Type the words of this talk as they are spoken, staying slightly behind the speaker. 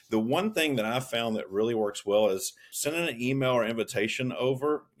The one thing that I found that really works well is sending an email or invitation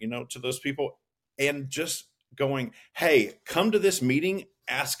over, to those people and just going, hey, come to this meeting,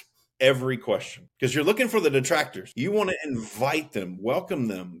 ask every question, because you're looking for the detractors. You want to invite them, welcome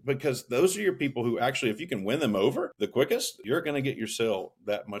them, because those are your people who actually, if you can win them over the quickest, you're going to get your sale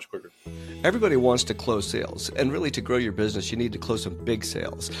that much quicker. Everybody wants to close sales, and really to grow your business, you need to close some big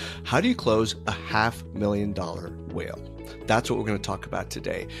sales. How do you close a $500,000 whale? That's what we're going to talk about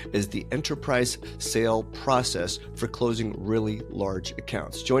today, is the enterprise sale process for closing really large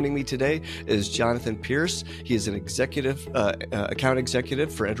accounts. Joining me today is Jonathan Pierce. He is an account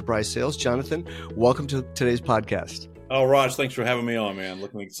executive for enterprise sales. Jonathan, welcome to today's podcast. Oh, Raj, thanks for having me on, man.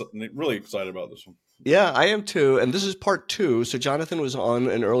 Really excited about this one. Yeah, I am too. And this is part 2. So Jonathan was on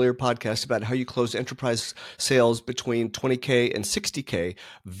an earlier podcast about how you close enterprise sales between 20K and 60K.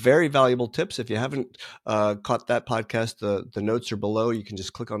 Very valuable tips. If you haven't caught that podcast, the notes are below. You can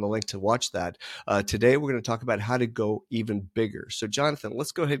just click on the link to watch that. Today, we're going to talk about how to go even bigger. So Jonathan,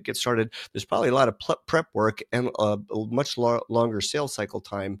 let's go ahead and get started. There's probably a lot of prep work and a much longer sales cycle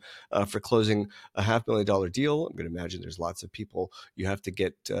time for closing a $500,000 deal. I'm going to imagine there's lots of people you have to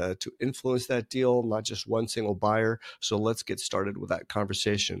get to influence that deal, not just one single buyer. So let's get started with that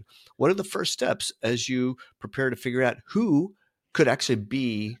conversation. What are the first steps as you prepare to figure out who could actually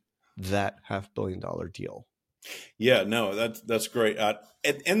be that $500,000,000 deal? Yeah, no, that's great. At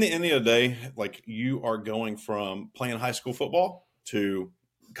the end of the day, like, you are going from playing high school football to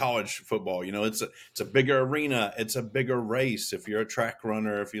college football. It's a bigger arena. It's a bigger race. If you're a track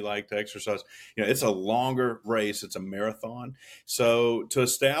runner, if you like to exercise, it's a longer race. It's a marathon. So to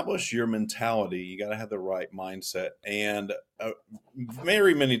establish your mentality, you got to have the right mindset. And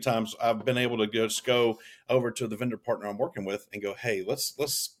very many times I've been able to just go over to the vendor partner I'm working with and go, hey,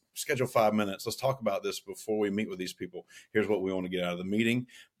 let's schedule 5 minutes. Let's talk about this before we meet with these people. Here's what we want to get out of the meeting.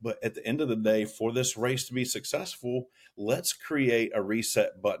 But at the end of the day, for this race to be successful, let's create a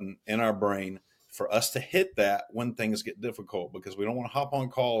reset button in our brain for us to hit that when things get difficult, because we don't want to hop on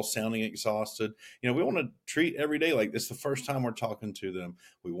calls sounding exhausted. We want to treat every day like it's the first time we're talking to them.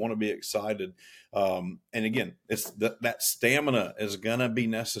 We want to be excited. And again, it's that stamina is going to be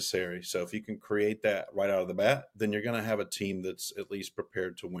necessary. So if you can create that right out of the bat, then you're going to have a team that's at least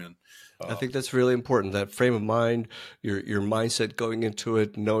prepared to win. I think that's really important, that frame of mind, your mindset going into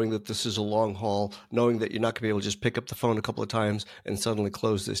it, knowing that this is a long haul, knowing that you're not going to be able to just pick up the phone a couple of times and suddenly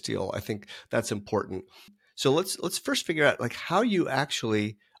close this deal. I think that's important. So let's first figure out how you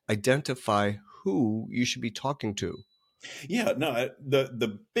actually identify who you should be talking to. Yeah, no,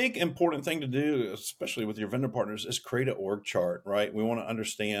 the big important thing to do, especially with your vendor partners, is create an org chart, right? We want to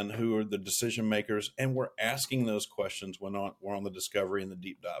understand who are the decision makers, and we're asking those questions when we're on the discovery and the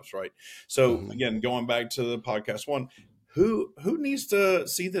deep dives, right? So again, going back to the podcast one, who needs to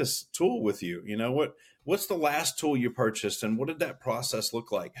see this tool with you? What's the last tool you purchased, and what did that process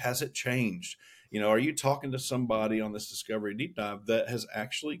look like? Has it changed? Are you talking to somebody on this discovery deep dive that has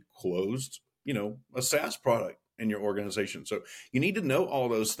actually closed, a SaaS product in your organization? So you need to know all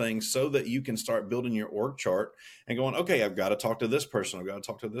those things so that you can start building your org chart and going, okay, I've got to talk to this person. I've got to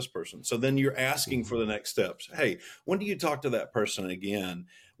talk to this person. So then you're asking for the next steps. Hey, when do you talk to that person again?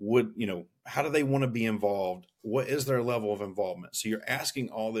 How do they want to be involved? What is their level of involvement? So you're asking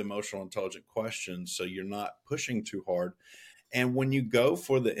all the emotional, intelligent questions, so you're not pushing too hard. And when you go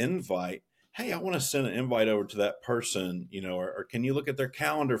for the invite, hey, I want to send an invite over to that person, or can you look at their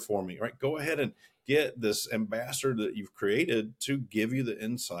calendar for me, right? Go ahead and get this ambassador that you've created to give you the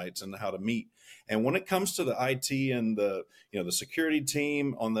insights into how to meet. And when it comes to the IT and the security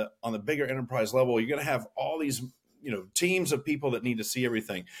team on the bigger enterprise level, you're going to have all these, teams of people that need to see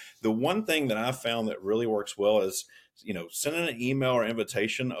everything. The one thing that I found that really works well is, sending an email or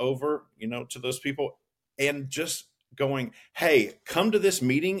invitation over, to those people and just going, hey, come to this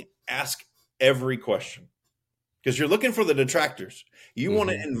meeting, ask every question, because you're looking for the detractors. You want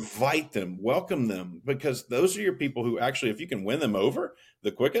to invite them, welcome them, because those are your people who actually, if you can win them over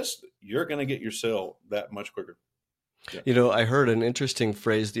the quickest, you're going to get your sale that much quicker. Yeah. I heard an interesting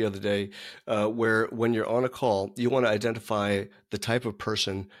phrase the other day where when you're on a call, you want to identify the type of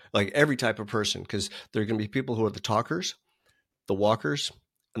person, like every type of person, because there are going to be people who are the talkers, the walkers,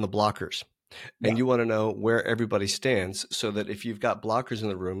 and the blockers. And you want to know where everybody stands, so that if you've got blockers in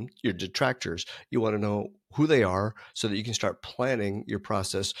the room, your detractors, you want to know who they are so that you can start planning your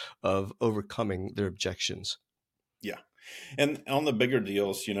process of overcoming their objections. Yeah. And on the bigger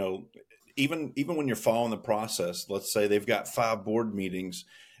deals, even when you're following the process, let's say they've got 5 board meetings,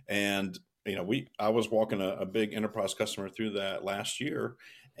 and I was walking a big enterprise customer through that last year,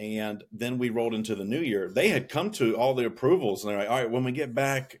 And then we rolled into the new year. They had come to all the approvals, and they're like, all right, when we get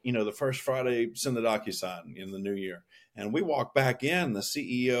back, the first Friday, send the DocuSign in the new year. And we walk back in, the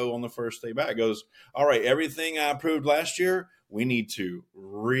CEO on the first day back goes, all right, everything I approved last year, we need to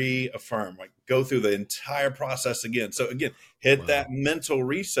reaffirm, like go through the entire process again. So again, hit that Wow. mental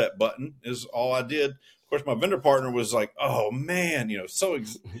reset button is all I did. Of course, my vendor partner was like, oh man,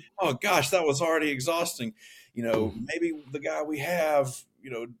 oh gosh, that was already exhausting. Maybe the guy we have,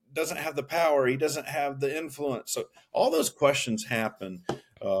 doesn't have the power, he doesn't have the influence. So all those questions happen.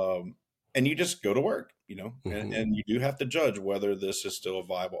 And you just go to work, Mhm. and you do have to judge whether this is still a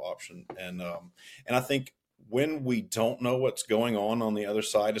viable option. And I think when we don't know what's going on the other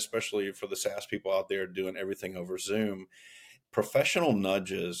side, especially for the SaaS people out there doing everything over Zoom, professional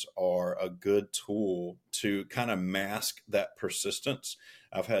nudges are a good tool to kind of mask that persistence.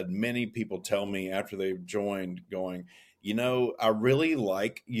 I've had many people tell me after they've joined, going, I really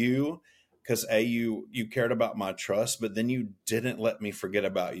like you because you cared about my trust, but then you didn't let me forget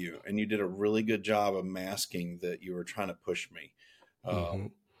about you, and you did a really good job of masking that you were trying to push me.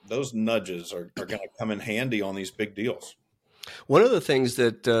 Mhm. Those nudges are going to come in handy on these big deals. One of the things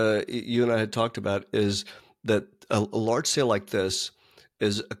that you and I had talked about is that a large sale like this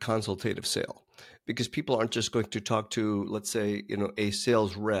is a consultative sale, because people aren't just going to talk to, let's say, a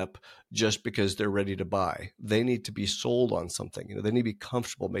sales rep just because they're ready to buy. They need to be sold on something. They need to be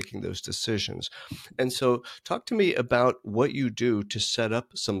comfortable making those decisions. And so, talk to me about what you do to set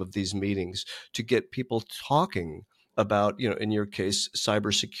up some of these meetings to get people talking about, in your case,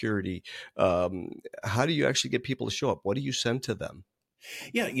 cybersecurity. How do you actually get people to show up? What do you send to them?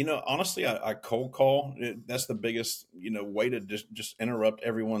 Yeah, honestly, I cold call. That's the biggest, way to just interrupt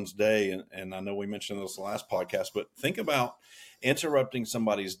everyone's day. And I know we mentioned this last podcast, but think about interrupting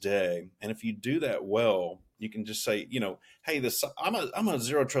somebody's day. And if you do that well, you can just say, hey, I'm a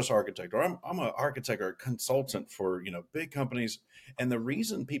zero trust architect, or I'm an architect or a consultant for big companies. And the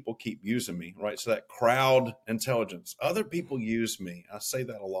reason people keep using me, right? So that crowd intelligence, other people use me. I say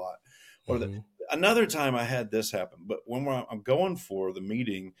that a lot. Or the, Hmm. Another time I had this happen, but when I'm going for the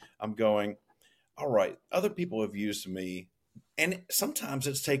meeting, I'm going, all right, other people have used me. And sometimes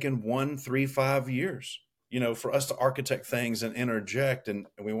it's taken 1, 3, 5 years, for us to architect things and interject. And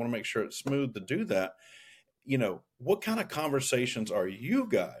we want to make sure it's smooth to do that. What kind of conversations are you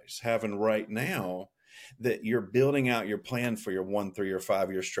guys having right now that you're building out your plan for your 1, 3, or 5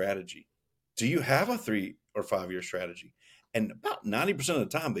 year strategy? Do you have a 3 or 5 year strategy? And about 90%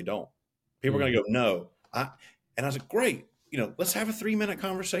 of the time, they don't. People are going to Hmm. go, no. And I was like, great. Let's have a 3 minute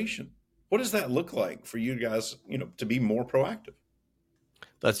conversation. What does that look like for you guys, to be more proactive?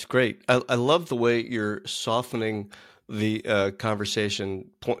 That's great. I love the way you're softening the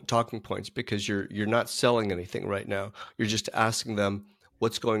conversation talking points, because you're not selling anything right now. You're just asking them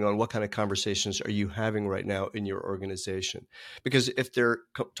what's going on. What kind of conversations are you having right now in your organization? Because if they're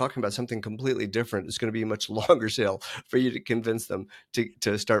talking about something completely different, it's going to be a much longer sale for you to convince them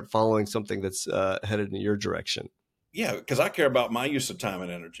to start following something that's headed in your direction. Yeah, because I care about my use of time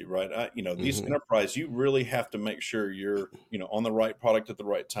and energy, right? These Hmm. enterprise, you really have to make sure you're, on the right product at the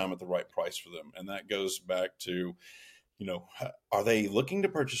right time at the right price for them. And that goes back to, are they looking to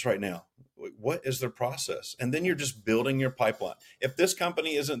purchase right now? What is their process? And then you're just building your pipeline. If this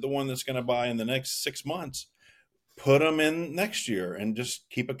company isn't the one that's going to buy in the next 6 months, put them in next year and just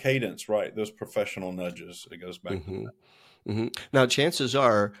keep a cadence, right? Those professional nudges. It goes back to Hmm. Hmm. Now, chances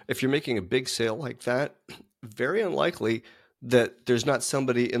are, if you're making a big sale like that, very unlikely that there's not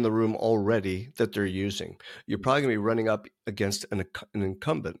somebody in the room already that they're using. You're that. probably going to be running up against an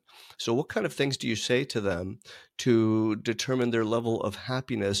incumbent. So, what kind of things do you say to them to determine their level of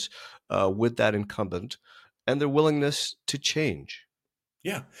happiness with that incumbent and their willingness to change?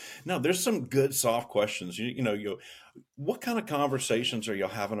 Yeah. No, there's some good soft questions. What kind of conversations are y'all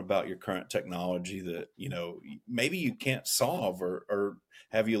having about your current technology that, maybe you can't solve, or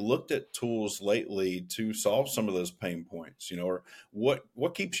have you looked at tools lately to solve some of those pain points, or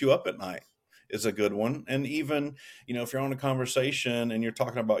what keeps you up at night is a good one. And even, if you're on a conversation and you're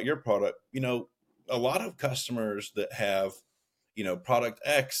talking about your product, a lot of customers that have product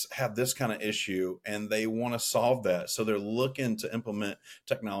X have this kind of issue and they want to solve that. So they're looking to implement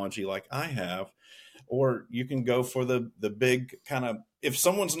technology like I have. Or you can go for the big kind of, if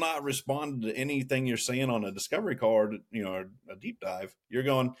someone's not responding to anything you're saying on a discovery card, or a deep dive, you're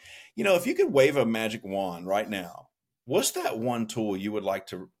going, if you could wave a magic wand right now, what's that one tool you would like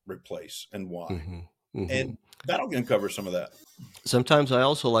to replace and why? Hmm. Hmm. And that'll uncover some of that. Sometimes I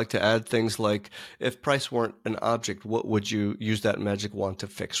also like to add things like, if price weren't an object, what would you use that magic wand to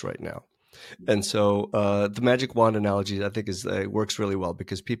fix right now? And so the magic wand analogy, I think, works really well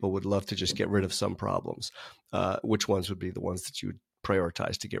because people would love to just get rid of some problems. Which ones would be the ones that you would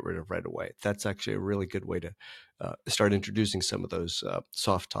prioritize to get rid of right away? That's actually a really good way to start introducing some of those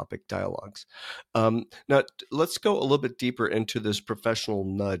soft topic dialogues. Now, let's go a little bit deeper into this professional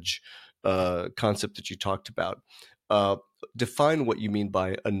nudge concept that you talked about. Define what you mean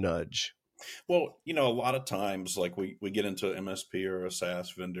by a nudge. Well, a lot of times, like we get into an MSP or a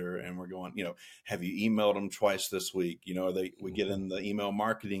SaaS vendor, and we're going, have you emailed them twice this week? We get in the email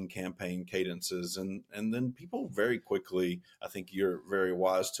marketing campaign cadences, and then people very quickly, I think you're very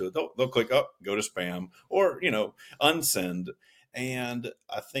wise to it. They'll click up, go to spam, or unsend, and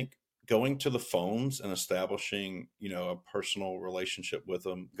I think going to the phones and establishing a personal relationship with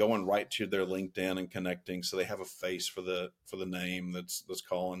them, going right to their LinkedIn and connecting so they have a face for the name that's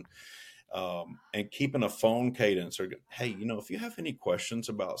calling, and keeping a phone cadence, or hey, if you have any questions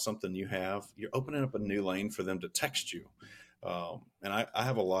about something you're opening up a new lane for them to text you. And I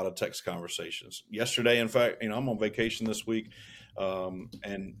have a lot of text conversations. Yesterday, in fact, I'm on vacation this week, and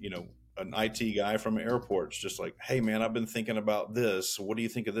an IT guy from an airport's just like, hey man, I've been thinking about this. What do you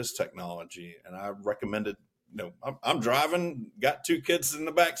think of this technology? And I recommended, I'm driving, got two kids in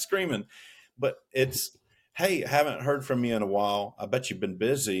the back screaming, but it's, hey, haven't heard from you in a while. I bet you've been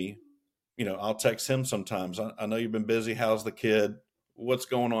busy. I'll text him sometimes. I know you've been busy. How's the kid? What's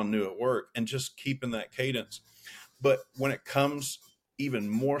going on new at work? And just keeping that cadence. But when it comes even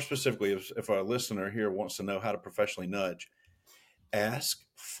more specifically, if our listener here wants to know how to professionally nudge, ask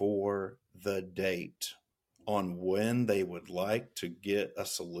for the date on when they would like to get a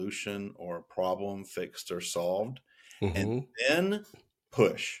solution or a problem fixed or solved, and Mm-hmm. then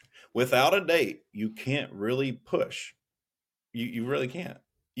push. Without a date, you can't really push. You really can't.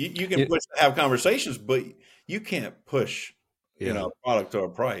 You can push to have conversations, but you can't push, Yeah. a product or a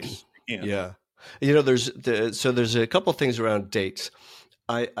price. You can't. Yeah. There's a couple things around dates.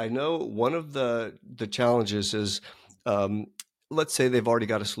 I know one of the challenges is, um, let's say they've already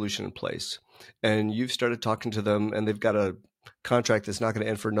got a solution in place and you've started talking to them and they've got a contract that's not going to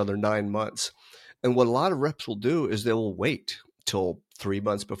end for another 9 months. And what a lot of reps will do is they will wait till 3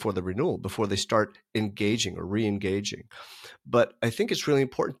 months before the renewal, before they start engaging or re-engaging. But I think it's really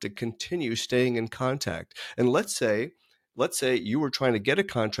important to continue staying in contact. And let's say you were trying to get a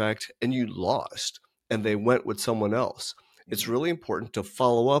contract and you lost and they went with someone else. It's Mhm. really important to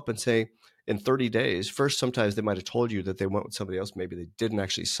follow up and say, in 30 days, first, sometimes they might have told you that they went with somebody else. Maybe they didn't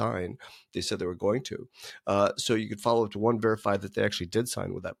actually sign. They said they were going to. So you could follow up to one, verify that they actually did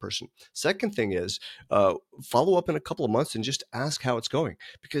sign with that person. Second thing is follow up in a couple of months and just ask how it's going,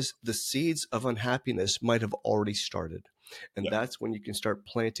 because the seeds of unhappiness might have already started. And Yeah. that's when you can start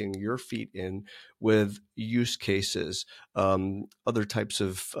planting your feet in with use cases, other types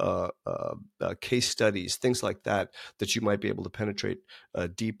of case studies, things like that, that you might be able to penetrate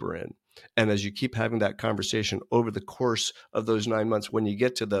deeper in. And as you keep having that conversation over the course of those 9 months, when you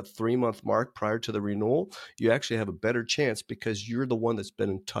get to the 3-month mark prior to the renewal, you actually have a better chance because you're the one that's been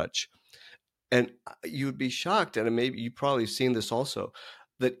in touch. And you would be shocked, and maybe you've probably seen this also,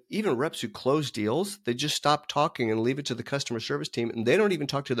 that even reps who close deals, they just stop talking and leave it to the customer service team, and they don't even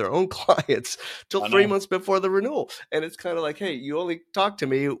talk to their own clients till I 3 months before the renewal. And it's kind of like, hey, you only talk to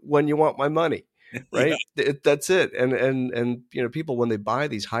me when you want my money, Yeah. right? That's it. And people, when they buy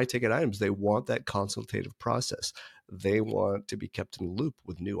these high ticket items, they want that consultative process. They want to be kept in the loop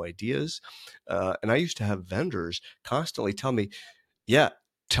with new ideas. And I used to have vendors constantly tell me, yeah,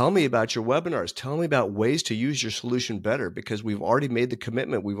 tell me about your webinars. Tell me about ways to use your solution better, because we've already made the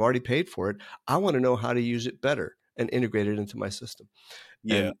commitment. We've already paid for it. I want to know how to use it better and integrate it into my system.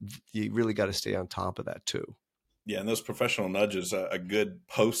 Yeah. And you really got to stay on top of that too. Yeah. And those professional nudges, a good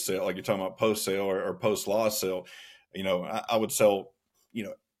post sale, like you're talking about post sale or post loss sale, I would sell, you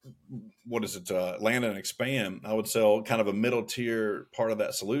know, what is it? Land and expand. I would sell kind of a middle tier part of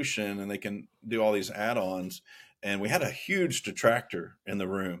that solution, and they can do all these add-ons. And we had a huge detractor in the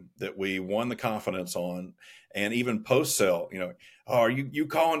room that we won the confidence on, and even post sell. Oh, are you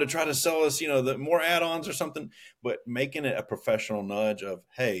calling to try to sell us, the more add-ons or something? But making it a professional nudge of,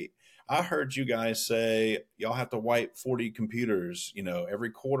 hey, I heard you guys say y'all have to wipe 40 computers,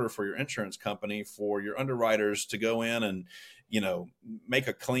 every quarter for your insurance company, for your underwriters to go in and, make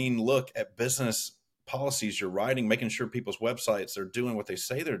a clean look at business policies you're writing, making sure people's websites are doing what they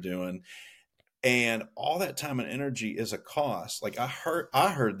say they're doing. And all that time and energy is a cost. Like I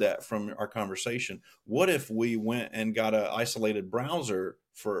heard that from our conversation. What if we went and got an isolated browser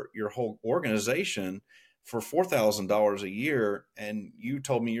for your whole organization for $4,000 a year, and you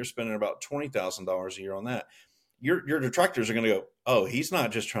told me you're spending about $20,000 a year on that? your detractors are going to go, oh, he's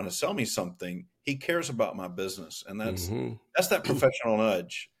not just trying to sell me something. He cares about my business. And Hmm. that's that professional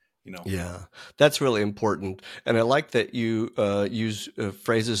nudge, you know? Yeah, that's really important. And I like that you use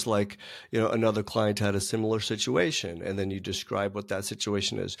phrases like, another client had a similar situation, and then you describe what that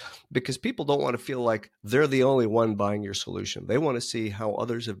situation is, because people don't want to feel like they're the only one buying your solution. They want to see how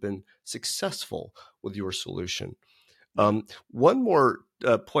others have been successful with your solution. Yeah. One more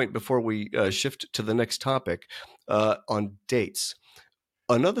point before we shift to the next topic on dates.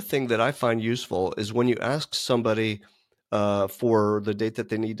 Another thing that I find useful is when you ask somebody for the date that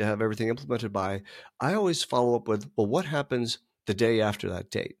they need to have everything implemented by, I always follow up with, well, what happens the day after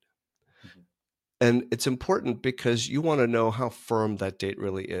that date? Mhm. And it's important because you want to know how firm that date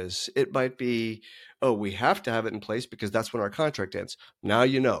really is. It might be, oh, we have to have it in place because that's when our contract ends. Now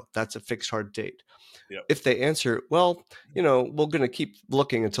you know that's a fixed hard date. Yep. If they answer, well, we're going to keep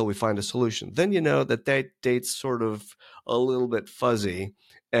looking until we find a solution, then you know that date's sort of a little bit fuzzy,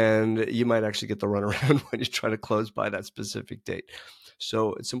 and you might actually get the runaround when you try to close by that specific date.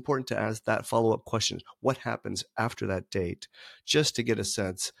 So it's important to ask that follow-up question: what happens after that date, just to get a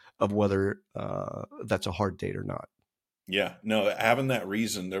sense of whether that's a hard date or not. Yeah, no, having that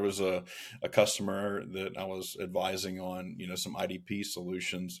reason, there was a customer that I was advising on, some IDP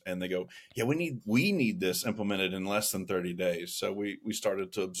solutions, and they go, yeah, we need this implemented in less than 30 days. So we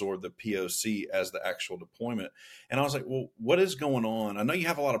started to absorb the POC as the actual deployment. And I was like, well, what is going on? I know you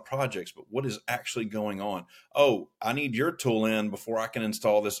have a lot of projects, but what is actually going on? Oh, I need your tool in before I can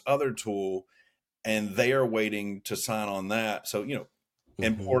install this other tool, and they are waiting to sign on that. So, Mm-hmm.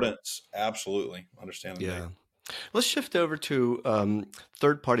 importance, absolutely understanding data. Yeah. Let's shift over to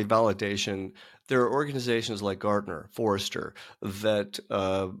third-party validation. There are organizations like Gartner, Forrester that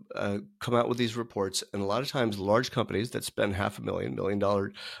come out with these reports, and a lot of times large companies that spend $500,000, $1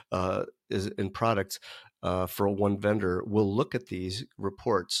 million is in products for one vendor will look at these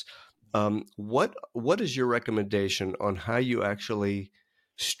reports. What is your recommendation on how you actually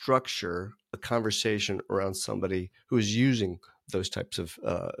structure a conversation around somebody who is using those types of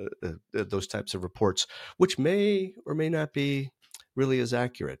reports, which may or may not be really as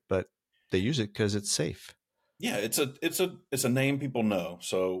accurate, but they use it because it's safe. Yeah, it's a name people know.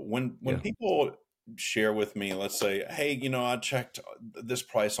 So when Yeah. people share with me, let's say, hey, I checked this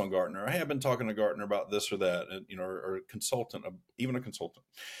price on Gartner. Hey, I've been talking to Gartner about this or that, and, or a consultant, even a consultant.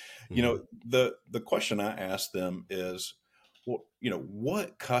 Hmm. The question I ask them is, well,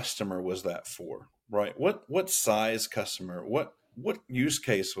 what customer was that for, right? What size customer? What use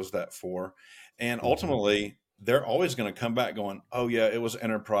case was that for? And Hmm. ultimately, they're always going to come back going, oh yeah, it was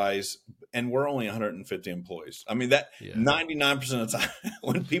enterprise, and we're only 150 employees. I mean, that Yeah. 99% of the time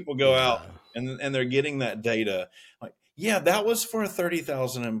when people go out Yeah. and they're getting that data, like, yeah, that was for a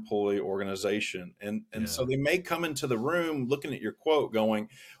 30,000 employee organization. And so Yeah. they may come into the room looking at your quote going,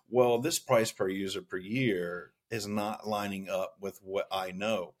 well, this price per user per year is not lining up with what I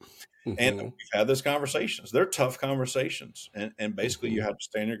know. And Hmm. we've had those conversations. They're tough conversations. And basically you Hmm. have to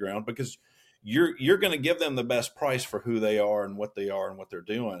stand your ground because you're going to give them the best price for who they are and what they're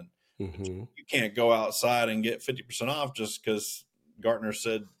doing. But Hmm. you can't go outside and get 50% off just because Gartner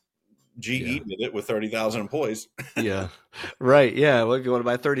said GE Yeah. did it with 30,000 employees. Yeah. Right. Yeah. Well, if you want to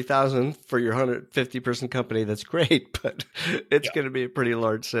buy 30,000 for your 150-person company, that's great, but it's Yeah. going to be a pretty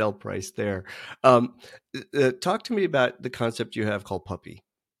large sale price there. Talk to me about the concept you have called puppy.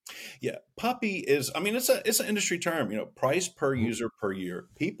 Yeah, puppy is. I mean, it's an industry term. Price per Mhm. user per year.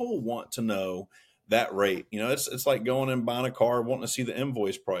 People want to know that rate. It's like going and buying a car, wanting to see the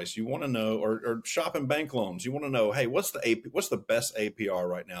invoice price. You want to know, or shopping bank loans. You want to know, hey, what's the best APR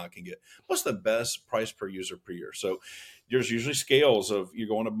right now I can get? What's the best price per user per year? So there's usually scales of you're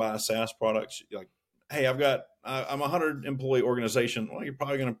going to buy SaaS products. You're like, hey, I'm a 100 employee organization. Well, you're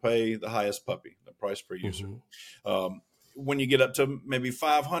probably going to pay the highest puppy, the price per user. Mhm. Um, when you get up to maybe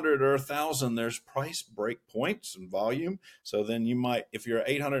 500 or 1,000, there's price break points and volume. So then you might, if you're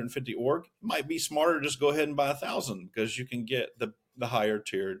 850 org, it might be smarter just go ahead and buy 1,000 because you can get the higher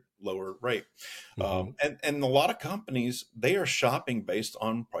tiered lower rate. Mhm. And a lot of companies, they are shopping based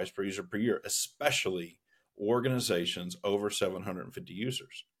on price per user per year, especially organizations over 750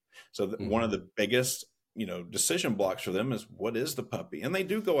 users. So one of Mhm. the biggest decision blocks for them is what is the puppy, and they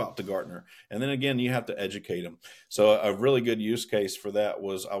do go out to Gartner, and then again you have to educate them. So a really good use case for that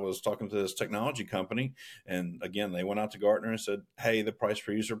was I was talking to this technology company, and again they went out to Gartner and said, hey, the price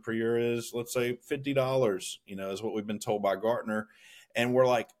per user per year is, let's say, $50, is what we've been told by Gartner. And we're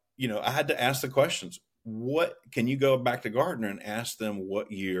like, I had to ask the questions. What can you go back to Gartner and ask them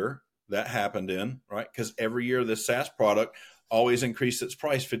what year that happened in, right? Because every year this SaaS product, always increased its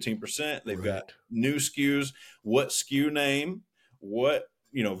price 15%. They've got Right. new SKUs. What SKU name? What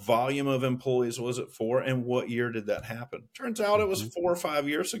volume of employees was it for, and what year did that happen? Turns out it was Hmm. 4 or 5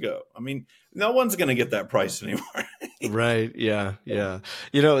 years ago. I mean, no one's going to get that price anymore. Right. Yeah. Yeah.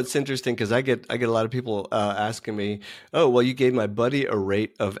 It's interesting because I get a lot of people asking me, "Oh, well, you gave my buddy a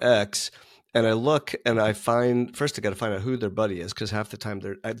rate of X," and I look and I find first I got to find out who their buddy is because half the time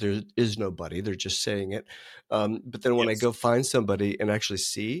there is no buddy; they're just saying it. But then when I Yes. go find somebody and actually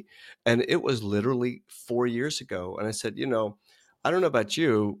see, and it was literally 4 years ago, and I said, I don't know about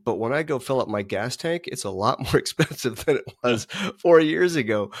you, but when I go fill up my gas tank, it's a lot more expensive than it Yeah. was 4 years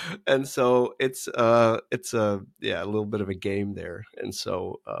ago. And so it's a little bit of a game there. And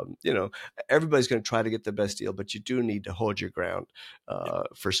so everybody's going to try to get the best deal, but you do need to hold your ground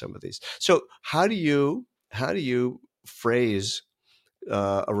for some of these. So how do you phrase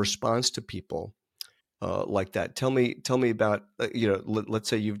a response to people like that? Tell me about let's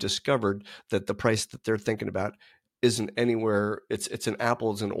say you've discovered that the price that they're thinking about isn't anywhere. It's an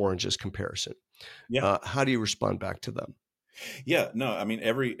apples and oranges comparison. Yeah. How do you respond back to them? Yeah, no, I mean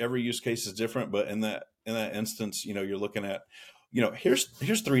every use case is different, but in that instance, you're looking at,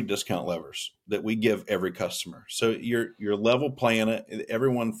 here's three discount levers that we give every customer. So you're level playing it.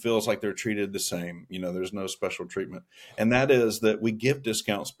 Everyone feels like they're treated the same. There's no special treatment, and that is that we give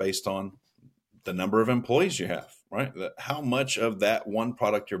discounts based on the number of employees you have, right? How much of that one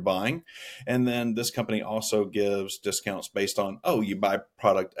product you're buying. And then this company also gives discounts based on, oh, you buy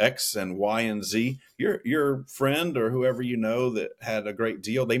product X and Y and Z. Your friend or whoever that had a great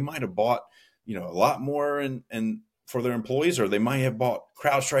deal, they might have bought, a lot more and for their employees, or they might have bought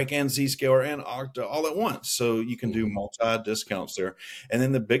CrowdStrike and Zscaler and Okta all at once. So you can do Hmm. multi discounts there. And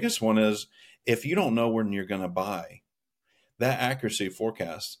then the biggest one is if you don't know when you're going to buy, that accuracy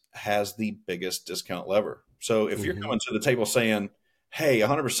forecast has the biggest discount lever. So if you're Hmm. coming to the table saying, hey,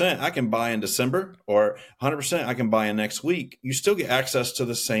 100% I can buy in December or 100% I can buy in next week, you still get access to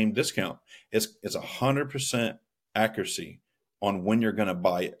the same discount. It's 100% accuracy on when you're going to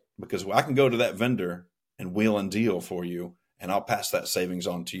buy it, because I can go to that vendor and wheel and deal for you, and I'll pass that savings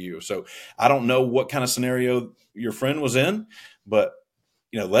on to you. So I don't know what kind of scenario your friend was in, but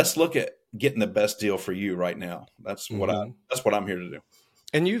let's look at getting the best deal for you right now. Hmm. That's what I'm here to do.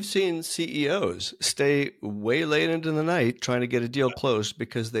 And you've seen CEOs stay way late into the night trying to get a deal closed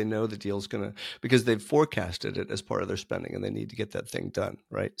because they know the deal's because they've forecasted it as part of their spending and they need to get that thing done,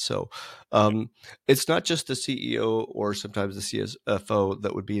 right? So it's not just the CEO or sometimes the CFO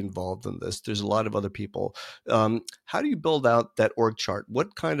that would be involved in this. There's a lot of other people. How do you build out that org chart?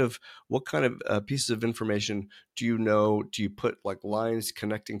 What kind of pieces of information do you know? Do you put like lines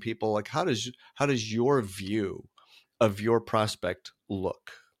connecting people? Like how does your view of your prospect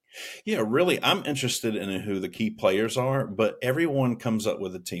look? Yeah, really, I'm interested in who the key players are, but everyone comes up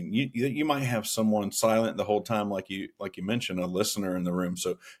with a team. You might have someone silent the whole time, like you mentioned, a listener in the room.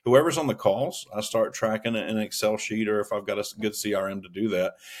 So whoever's on the calls, I start tracking it in an Excel sheet, or if I've got a good CRM to do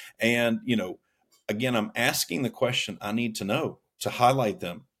that. And again, I'm asking the question I need to know to highlight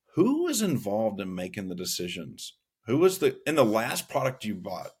them. Who is involved in making the decisions? Who was in the last product you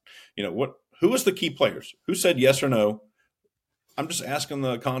bought? Who was the key players? Who said yes or no? I'm just asking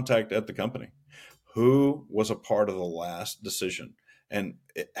the contact at the company who was a part of the last decision, and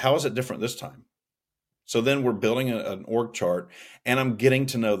how is it different this time. So then we're building an org chart, and I'm getting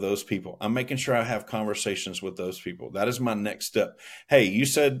to know those people. I'm making sure I have conversations with those people. That is my next step. Hey, you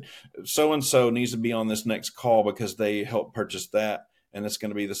said so and so needs to be on this next call because they helped purchase that, and it's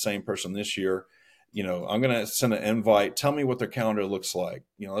going to be the same person this year. I'm going to send an invite. Tell me what their calendar looks like.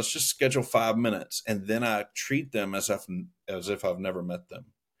 Let's just schedule 5 minutes, and then I treat them as if I've never met them,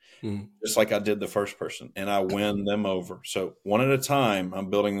 Mm. just like I did the first person, and I win them over. So one at a time, I'm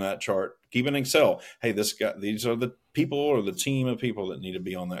building that chart. Keep an Excel. Hey, these are the people or the team of people that need to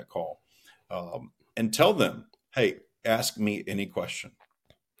be on that call, and tell them, hey, ask me any question.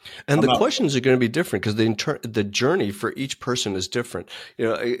 And I'm the not. questions are going to be different because the journey for each person is different.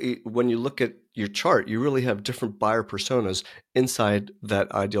 When you look at your chart, you really have different buyer personas inside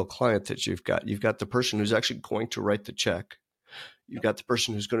that ideal client that you've got. You've got the person who's actually going to write the check. You've got the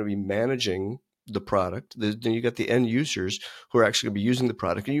person who's going to be managing the product. Then you got the end users who are actually going to be using the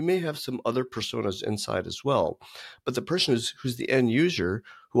product, and you may have some other personas inside as well. But the person who's the end user,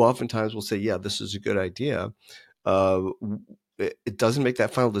 who oftentimes will say, "Yeah, this is a good idea," uh, it doesn't make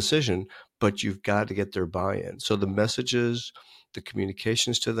that final decision, but you've got to get their buy-in. So the messages, the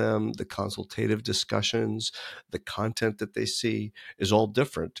communications to them, the consultative discussions, the content that they see is all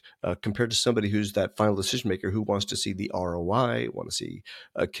different compared to somebody who's that final decision maker who wants to see the ROI, want to see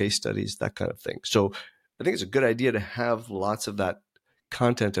case studies, that kind of thing. So I think it's a good idea to have lots of that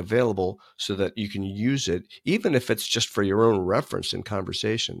content available so that you can use it, even if it's just for your own reference in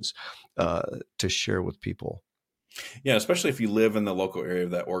conversations, to share with people. Yeah, especially if you live in the local area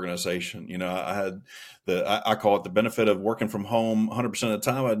of that organization. I had I call it the benefit of working from home 100% of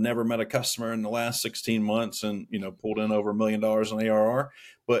the time. I'd never met a customer in the last 16 months and, pulled in over $1 million in ARR.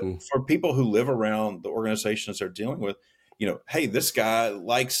 But Mm, for people who live around the organizations they're dealing with, hey, this guy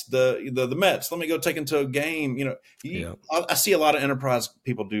likes the Mets. Let me go take him to a game. yeah. I see a lot of enterprise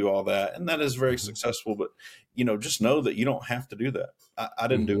people do all that, and that is very Hmm. successful. But, just know that you don't have to do that. I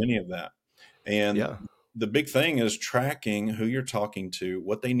didn't do Hmm. any of that. And Yeah. the big thing is tracking who you're talking to,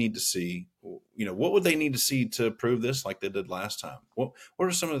 what they need to see. What would they need to see to prove this like they did last time? What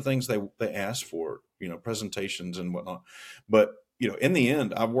are some of the things they asked for, presentations and whatnot. But, in the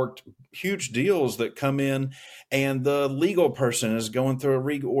end, I've worked huge deals that come in and the legal person is going through a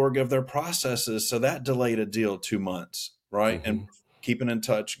reorg of their processes. So that delayed a deal 2 months, right? And Hmm. keeping in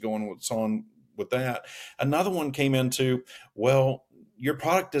touch, going what's on with that. Another one came into, well, your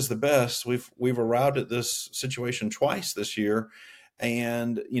product is the best. We've arrived at this situation twice this year,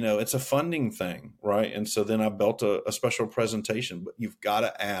 and it's a funding thing, right? And so then I built a special presentation. But you've got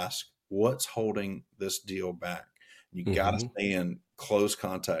to ask, what's holding this deal back? You got to Hmm. stay in close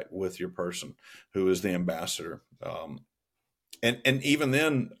contact with your person who is the ambassador. And even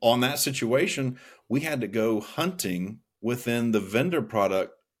then, on that situation, we had to go hunting within the vendor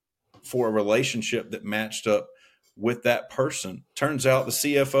product for a relationship that matched up with that person. Turns out the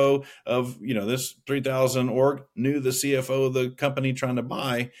CFO of, this 3000 org knew the CFO of the company trying to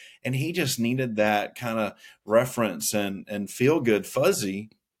buy, and he just needed that kind of reference and feel good fuzzy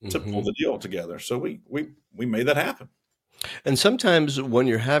to pull Hmm. the deal together. So we made that happen. And sometimes when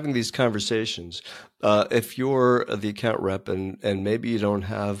you're having these conversations, if you're the account rep and maybe you don't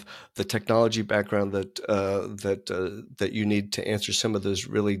have the technology background that you need to answer some of those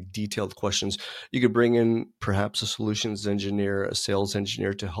really detailed questions, you could bring in perhaps a solutions engineer, a sales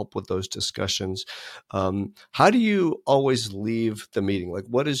engineer to help with those discussions. How do you always leave the meeting? Like,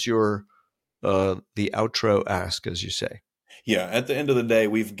 what is your the outro ask, as you say? Yeah, at the end of the day,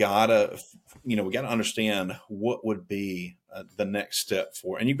 we got to understand what would be the next step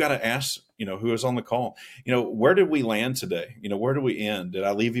for, and you've got to ask, who is on the call, where did we land today? Where do we end? Did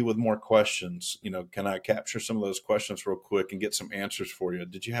I leave you with more questions? Can I capture some of those questions real quick and get some answers for you?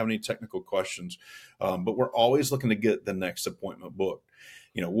 Did you have any technical questions? But we're always looking to get the next appointment booked.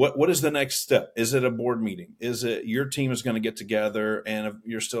 What is the next step? Is it a board meeting? Is it your team is going to get together and if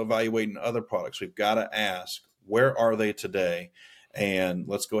you're still evaluating other products? We've got to ask, where are they today? And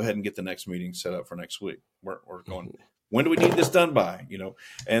let's go ahead and get the next meeting set up for next week. We're going, Mhm. when do we need this done by?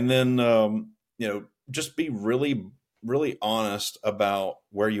 And then, just be really, really honest about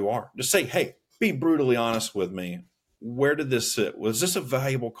where you are. Just say, hey, be brutally honest with me. Where did this sit? Was this a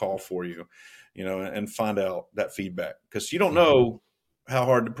valuable call for you? And find out that feedback, because you don't Mhm. know how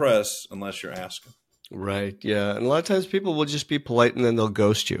hard to press unless you're asking. Right. Yeah. And a lot of times people will just be polite and then they'll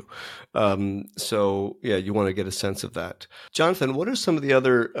ghost you. So, yeah, you want to get a sense of that. Jonathan, what are some of the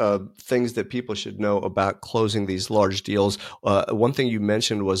other things that people should know about closing these large deals? One thing you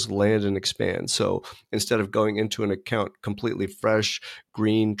mentioned was land and expand. So instead of going into an account completely fresh,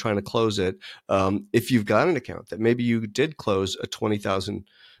 green, trying to close it, if you've got an account that maybe you did close a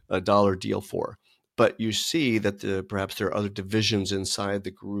 $20,000 deal for, but you see that perhaps there are other divisions inside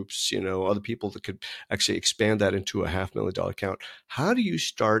the groups, other people that could actually expand that into a $500,000 account. How do you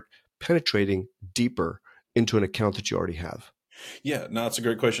start penetrating deeper into an account that you already have? Yeah, no, it's a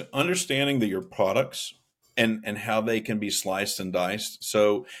great question. Understanding that your products and how they can be sliced and diced.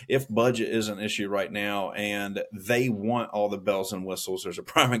 So if budget is an issue right now and they want all the bells and whistles, there's a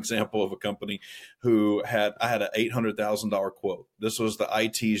prime example of a company who I had an $800,000 quote. This was the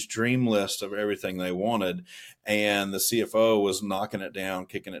IT's dream list of everything they wanted, and the CFO was knocking it down,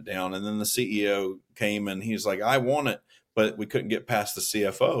 kicking it down, and then the CEO came and he's like, "I want it," but we couldn't get past the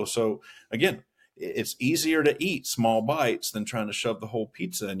CFO. So again, it's easier to eat small bites than trying to shove the whole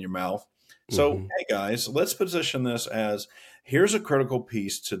pizza in your mouth. So, Mm-hmm. hey guys, let's position this as, here's a critical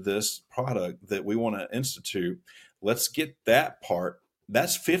piece to this product that we want to institute. Let's get that part.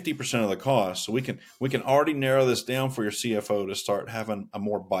 That's 50% of the cost. So we can already narrow this down for your CFO to start having a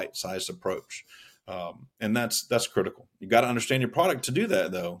more bite-sized approach. And that's critical. You got to understand your product to do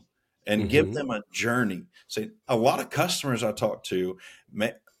that, though, and give Mm-hmm. them a journey. Say, a lot of customers I talk to,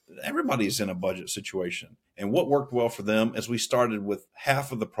 everybody's in a budget situation. And what worked well for them is we started with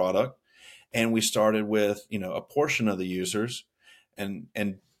half of the product, and we started with, a portion of the users, and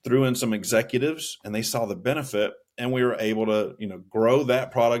threw in some executives, and they saw the benefit. and we were able to, grow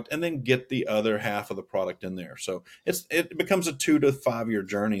that product and then get the other half of the product in there. So it becomes a 2 to 5 year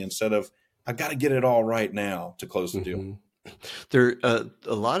journey instead of I got to get it all right now to close the deal. There,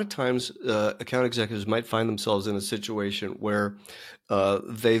 a lot of times, account executives might find themselves in a situation where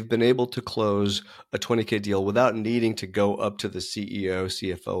they've been able to close a 20K deal without needing to go up to the CEO,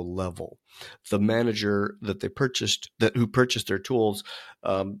 CFO level. The manager that they purchased, who purchased their tools,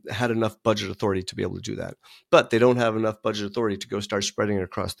 had enough budget authority to be able to do that, but they don't have enough budget authority to go start spreading it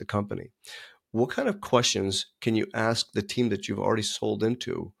across the company. What kind of questions can you ask the team that you've already sold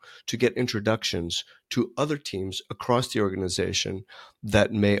into to get introductions to other teams across the organization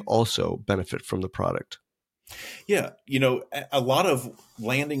that may also benefit from the product? Yeah, a lot of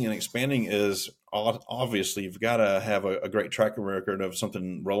landing and expanding is obviously you've got to have a great track record of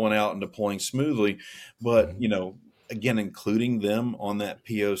something rolling out and deploying smoothly. But, again, including them on that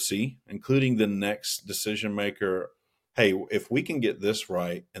POC, including the next decision maker. Hey, if we can get this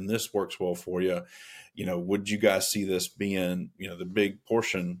right and this works well for you, would you guys see this being, the big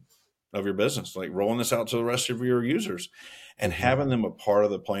portion of your business, like rolling this out to the rest of your users? And having them a part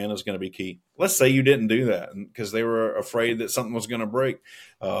of the plan is going to be key. Let's say you didn't do that because they were afraid that something was going to break.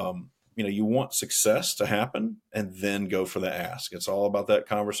 You want success to happen and then go for the ask. It's all about that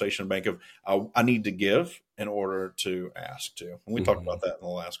conversation bank of I need to give in order to ask too. And we talked about that in the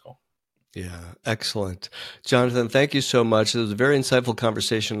last call. Yeah, excellent. Jonathan, thank you so much. It was a very insightful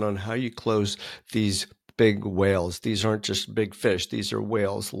conversation on how you close these big whales. These aren't just big fish. These are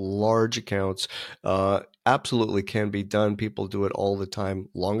whales, large accounts. Absolutely can be done. People do it all the time.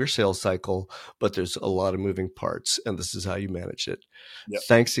 Longer sales cycle, but there's a lot of moving parts, and this is how you manage it. Yep.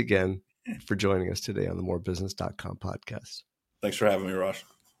 Thanks again for joining us today on the morebusiness.com podcast. Thanks for having me, Ross.